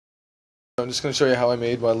I'm just going to show you how I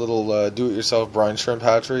made my little do-it-yourself brine shrimp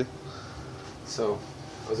hatchery. So,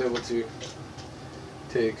 I was able to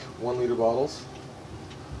take 1 liter bottles,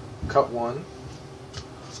 cut one,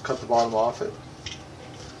 just cut the bottom off it,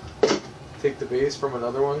 take the base from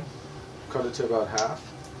another one, cut it to about half.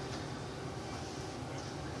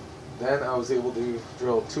 Then I was able to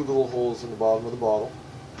drill 2 little holes in the bottom of the bottle.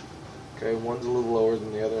 Okay, one's a little lower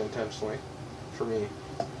than the other intentionally, for me.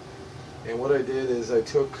 And what I did is I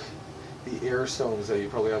took the air stones that you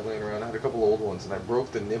probably have laying around. I had a couple old ones, and I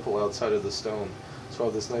broke the nipple outside of the stone. So I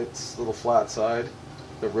have this nice little flat side,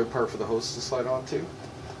 the rib part for the hose to slide onto.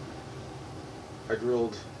 I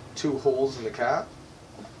drilled 2 holes in the cap,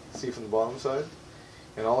 see from the bottom side,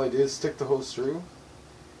 and all I did is stick the hose through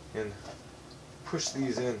and push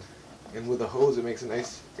these in. And with the hose it makes a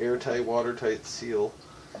nice airtight, watertight seal,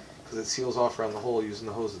 because it seals off around the hole using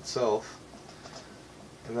the hose itself.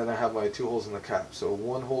 And then I have my 2 holes in the cap. So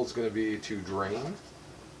one hole is going to be to drain,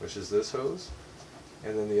 which is this hose,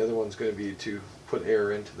 and then the other one's going to be to put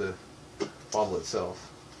air into the bottle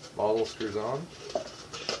itself. Bottle screws on.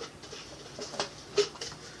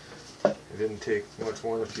 It didn't take much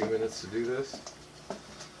more than a few minutes to do this.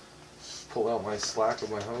 Just pull out my slack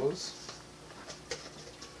of my hose.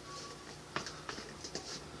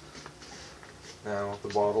 Now the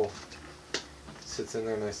bottle sits in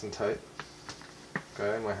there nice and tight.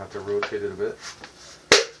 Okay, I might have to rotate it a bit.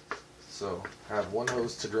 So I have 1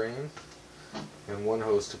 hose to drain and 1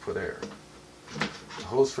 hose to put air. The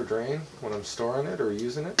hose for drain, when I'm storing it or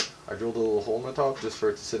using it, I drilled a little hole in the top just for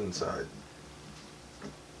it to sit inside.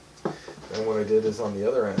 And what I did is on the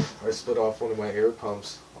other end, I split off one of my air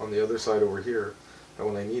pumps on the other side over here, and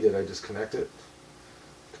when I need it I just connect it,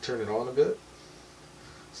 turn it on a bit,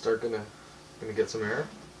 start gonna get some air.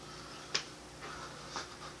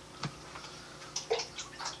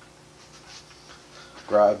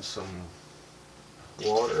 Grab some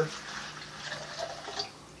water.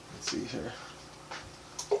 Let's see here.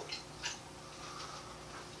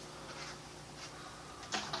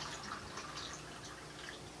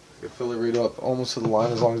 I fill it right up almost to the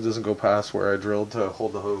line, as long as it doesn't go past where I drilled to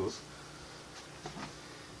hold the hose.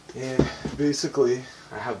 And basically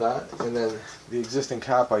I have that, and then the existing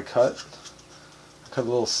cap I cut a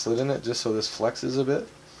little slit in it just so this flexes a bit.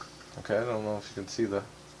 Okay, I don't know if you can see the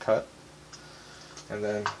cut. And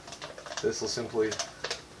then this will simply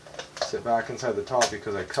sit back inside the top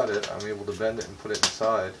because I cut it. I'm able to bend it and put it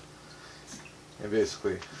inside and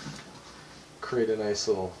basically create a nice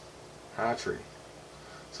little hatchery.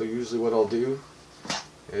 So usually what I'll do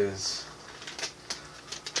is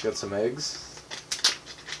get some eggs.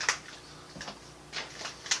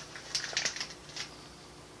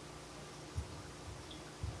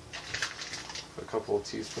 Put a couple of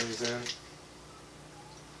teaspoons in.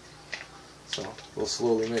 So we'll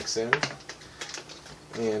slowly mix in,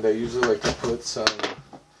 and I usually like to put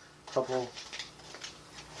couple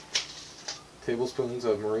tablespoons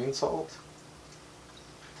of marine salt,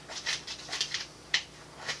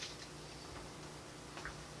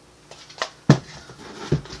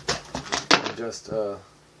 and just a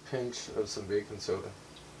pinch of some baking soda.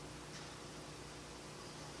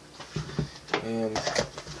 And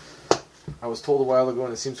I was told a while ago,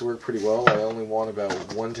 and it seems to work pretty well, I only want about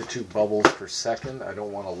 1 to 2 bubbles per second. I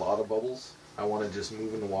don't want a lot of bubbles. I want to just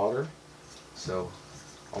move in the water. So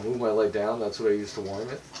I'll move my light down. That's what I use to warm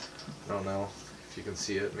it. I don't know if you can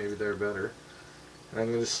see it. Maybe they're better. And I'm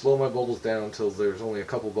going to slow my bubbles down until there's only a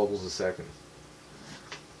couple bubbles a second.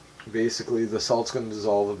 Basically, the salt's going to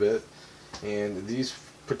dissolve a bit. And these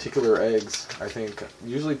particular eggs, I think,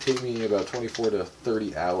 usually take me about 24 to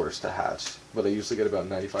 30 hours to hatch. But I usually get about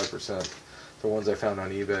 95%. The ones I found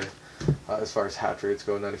on eBay, as far as hatch rates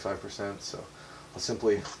go, 95%. So I'll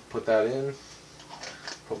simply put that in,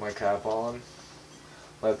 put my cap on,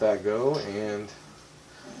 let that go, and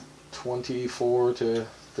 24 to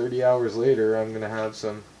 30 hours later I'm going to have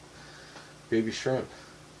some baby shrimp.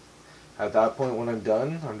 At that point, when I'm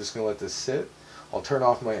done, I'm just going to let this sit. I'll turn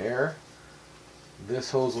off my air.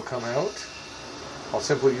 This hose will come out. I'll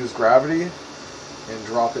simply use gravity and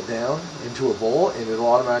drop it down into a bowl, and it'll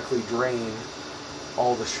automatically drain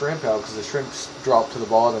all the shrimp out, because the shrimps drop to the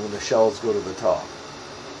bottom and the shells go to the top.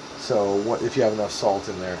 So if you have enough salt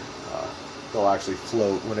in there, they'll actually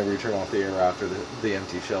float whenever you turn off the air after the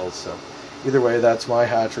empty shells. So either way, that's my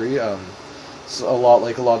hatchery. It's a lot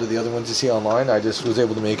like a lot of the other ones you see online. I just was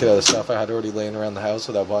able to make it out of stuff I had already laying around the house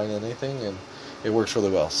without buying anything, and it works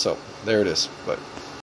really well. So there it is. But